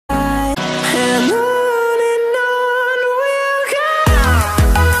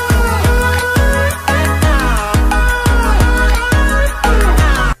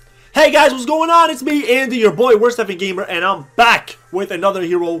guys, what's going on? It's me, Andy, your boy, Worst Effing Gamer, and I'm back with another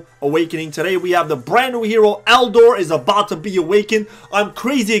hero awakening. Today we have the brand new hero, Elador, is about to be awakened. I'm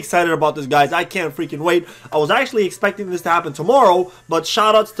crazy excited about this, guys. I can't freaking wait. I was actually expecting this to happen tomorrow, but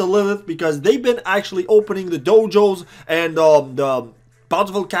shoutouts to Lilith because they've been actually opening the dojos and the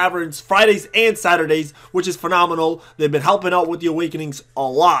Bountiful Caverns Fridays and Saturdays, which is phenomenal. They've been helping out with the awakenings a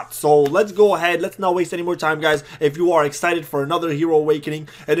lot. So let's go ahead. Let's not waste any more time, guys. If you are excited for another hero awakening,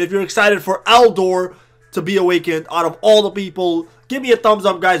 and if you're excited for Elador to be awakened out of all the people, give me a thumbs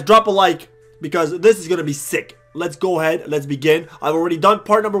up, guys. Drop a like because this is going to be sick. Let's go ahead. Let's begin. I've already done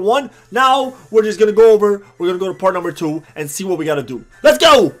part number 1. Now we're just going to go over. We're going to go to part number 2 and see what we got to do. Let's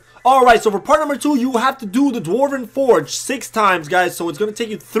go! Alright, so for part number 2, you have to do the Dwarven Forge 6 times, guys. So it's going to take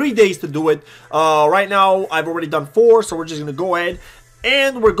you 3 days to do it. Right now, I've already done 4, so we're just going to go ahead.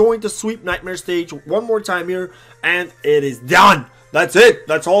 And we're going to sweep Nightmare Stage one more time here. And it is done. That's it.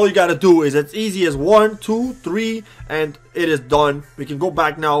 That's all you got to do. Is as easy as 1, 2, 3, and it is done. We can go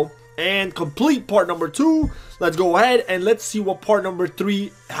back now and complete part number 2. Let's go ahead and let's see what part number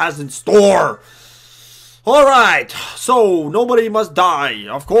 3 has in store. Alright, so nobody must die,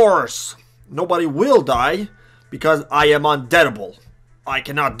 of course. Nobody will die because I am undeadable. I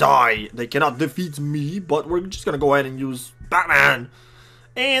cannot die. They cannot defeat me, but we're just gonna go ahead and use Batman.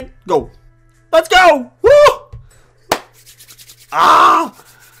 And go. Let's go! Woo! Ah!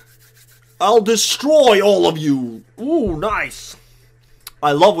 I'll destroy all of you. Ooh, nice.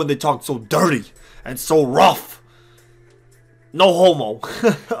 I love when they talk so dirty and so rough. No homo.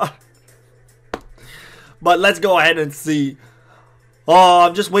 But let's go ahead and see.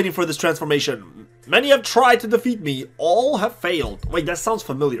 I'm just waiting for this transformation. Many have tried to defeat me. All have failed. Wait, that sounds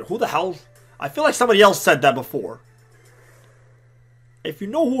familiar. Who the hell? I feel like somebody else said that before. If you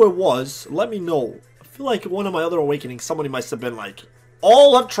know who it was, let me know. I feel like one of my other awakenings, somebody must have been like,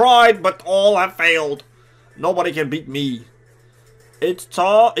 all have tried, but all have failed. Nobody can beat me. It's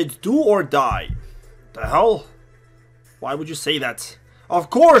do or die. The hell? Why would you say that? Of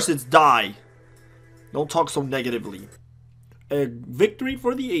course it's die. Don't talk so negatively. A victory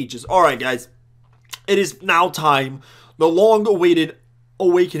for the ages. Alright, guys. It is now time. The long-awaited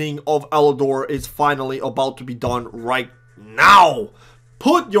awakening of Elador is finally about to be done right now.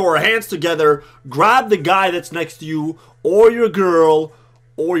 Put your hands together. Grab the guy that's next to you, or your girl,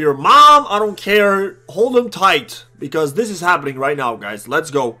 or your mom. I don't care. Hold them tight, because this is happening right now, guys.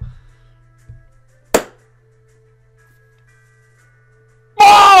 Let's go.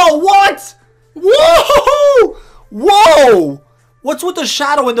 Oh, what? Whoa! Whoa! What's with the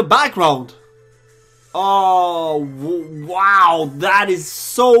shadow in the background? Oh, wow. That is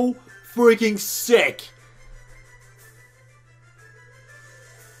so freaking sick.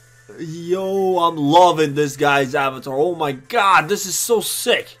 Yo, I'm loving this guy's avatar. Oh my god, this is so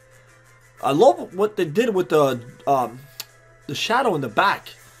sick. I love what they did with the shadow in the back.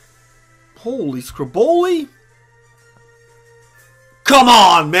 Holy scriboli. Come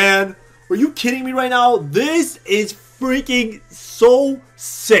on, man. Are you kidding me right now? This is freaking so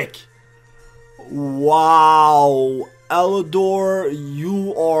sick. Wow. Elador,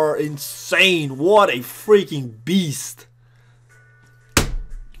 you are insane. What a freaking beast.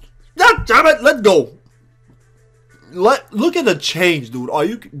 God damn it, let's go. Look at the change, dude.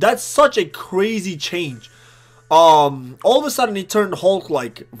 That's such a crazy change. All of a sudden he turned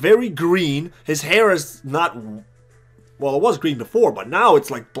Hulk-like, very green. His hair is not, well, it was green before, but now it's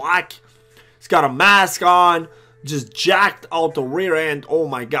like black. He's got a mask on, just jacked out the rear end. Oh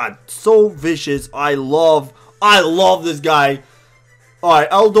my god, so vicious. I love this guy.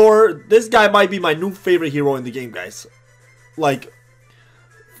 Alright, Elador, this guy might be my new favorite hero in the game, guys. Like,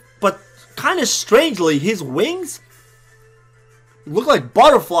 but kind of strangely, his wings look like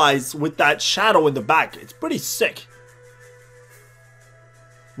butterflies with that shadow in the back. It's pretty sick.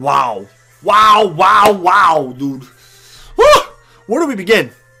 Wow. Wow, wow, wow, dude. Woo! Where do we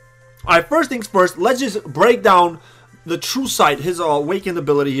begin? Alright, first things first, let's just break down the true sight, his awakened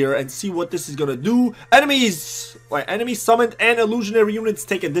ability here, and see what this is gonna do. Enemies summoned and illusionary units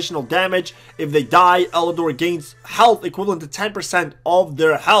take additional damage. If they die, Elador gains health equivalent to 10% of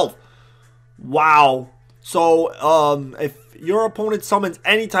their health. Wow. So, if your opponent summons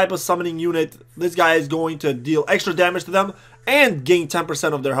any type of summoning unit, this guy is going to deal extra damage to them and gain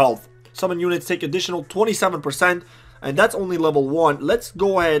 10% of their health. Summon units take additional 27%, and that's only level 1. Let's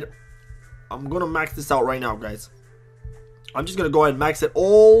go ahead. I'm going to max this out right now, guys. I'm just going to go ahead and max it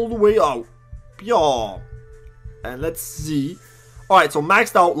all the way out. Yeah. And let's see. Alright, so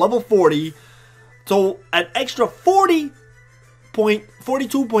maxed out, level 40. So, an extra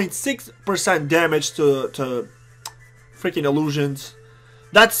 42.6% damage to freaking illusions.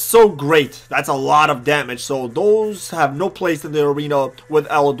 That's so great. That's a lot of damage. So those have no place in the arena with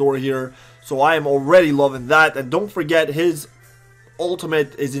Elador here. So I am already loving that. And don't forget, his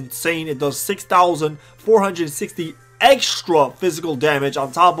ultimate is insane. It does 6,460 extra physical damage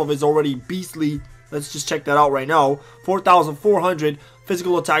on top of his already beastly. Let's just check that out right now. 4,400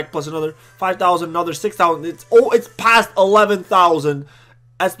 physical attack plus another 5,000, another 6,000. It's past 11,000.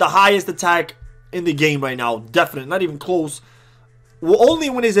 That's the highest attack in the game right now. Definitely, not even close. Well, only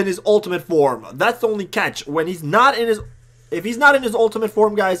when he's in his ultimate form. That's the only catch. When he's not in his, if he's not in his ultimate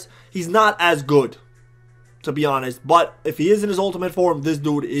form, guys, he's not as good, to be honest. But if he is in his ultimate form, this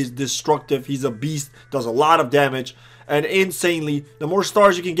dude is destructive. He's a beast, does a lot of damage, and insanely. The more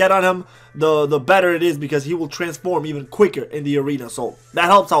stars you can get on him, the better it is, because he will transform even quicker in the arena. So that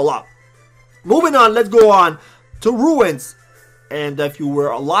helps out a lot. Moving on, let's go on to Ruins. And if you were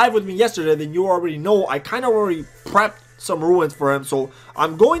alive with me yesterday, then you already know I kind of already prepped some Ruins for him. So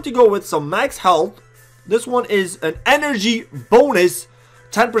I'm going to go with some max health. This one is an energy bonus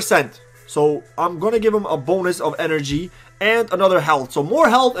 10%. So I'm going to give him a bonus of energy and another health. So more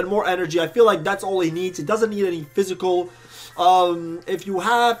health and more energy. I feel like that's all he needs. He doesn't need any physical. If you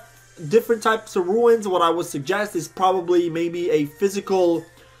have different types of Ruins, what I would suggest is probably maybe a physical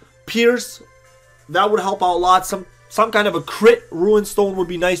pierce. That would help out a lot. Some kind of a crit Ruin Stone would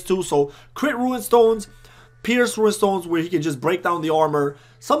be nice too. So crit Ruin Stones, pierce Ruin Stones where he can just break down the armor.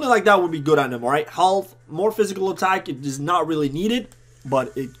 Something like that would be good on him, alright? Health, more physical attack, it is not really needed,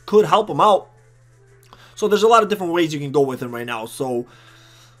 but it could help him out. So there's a lot of different ways you can go with him right now. So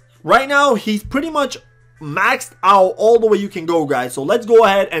right now he's pretty much maxed out all the way you can go, guys. So let's go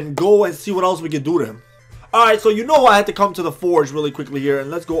ahead and go and see what else we can do to him. Alright, so you know I had to come to the Forge really quickly here,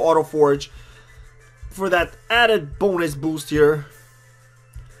 and let's go Auto Forge for that added bonus boost here.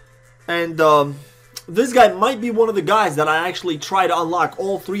 And this guy might be one of the guys that I actually try to unlock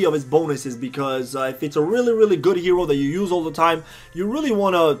all 3 of his bonuses, because if it's a really good hero that you use all the time, you really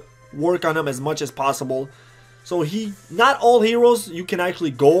want to work on him as much as possible. So not all heroes you can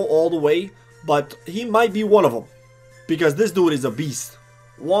actually go all the way, but he might be one of them, because this dude is a beast.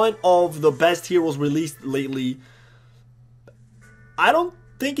 One of the best heroes released lately. I don't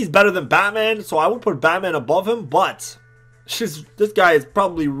think he's better than Batman, so I would put Batman above him, but this guy is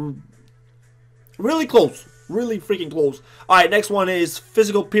probably really close, really freaking close. Alright, next one is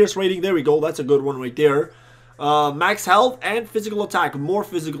physical pierce rating. There we go, that's a good one right there. Max health and physical attack, more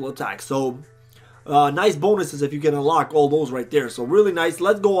physical attack. So nice bonuses if you can unlock all those right there. So really nice.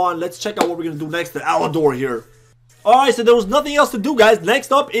 Let's go on, let's check out what we're gonna do next to Elador here. Alright, so there was nothing else to do, guys.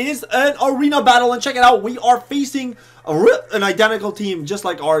 Next up is an arena battle, and check it out. We are facing an identical team just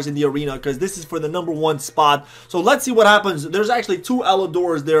like ours in the arena, because this is for the #1 spot. So let's see what happens. There's actually 2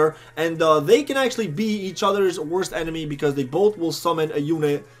 Eladors there, and they can actually be each other's worst enemy, because they both will summon a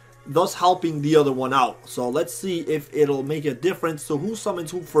unit, thus helping the other one out. So let's see if it'll make a difference. So who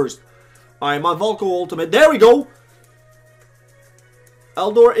summons who first? Alright, my Volko ultimate. There we go!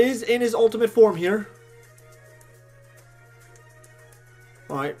 Elador is in his ultimate form here.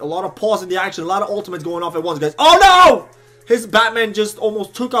 Alright, a lot of pause in the action, a lot of ultimates going off at once, guys. Oh no! His Batman just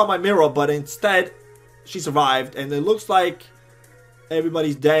almost took out my mirror, but instead, she survived. And it looks like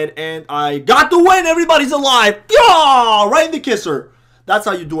everybody's dead, and I got the win! Everybody's alive! Yeah! Right in the kisser. That's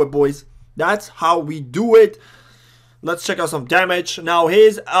how you do it, boys. That's how we do it. Let's check out some damage. Now,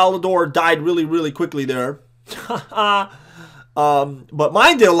 his Elador died really quickly there. But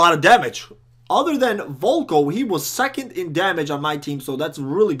mine did a lot of damage. Other than Volko, he was 2nd in damage on my team, so that's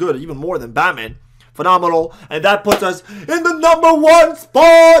really good, even more than Batman. Phenomenal, and that puts us in the #1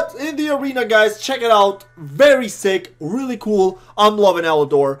 spot in the arena, guys. Check it out, very sick, really cool. I'm loving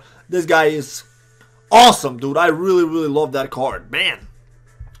Elador. This guy is awesome, dude. I really love that card, man.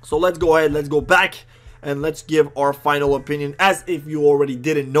 So let's go ahead, let's go back, and let's give our final opinion, as if you already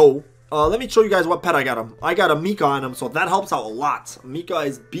didn't know. Let me show you guys what pet I got him. I got a Mika on him, so that helps out a lot. Mika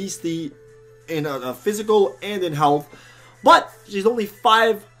is beastie in physical and in health, but she's only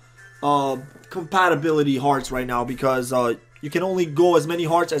 5 compatibility hearts right now, because you can only go as many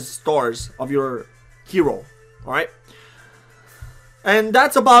hearts as stars of your hero. Alright, and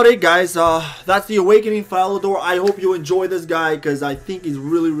that's about it, guys. That's the awakening for Elador. I hope you enjoy this guy, because I think he's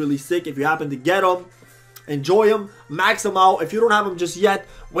really sick. If you happen to get him, enjoy him, max him out. If you don't have him just yet,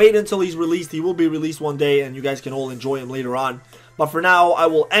 wait until he's released. He will be released one day, and you guys can all enjoy him later on. But for now, I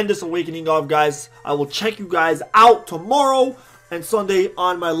will end this awakening off, guys. I will check you guys out tomorrow and Sunday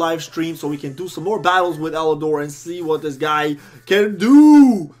on my live stream, so we can do some more battles with Elador and see what this guy can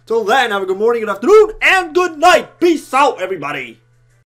do. Till then, have a good morning, good afternoon, and good night. Peace out, everybody.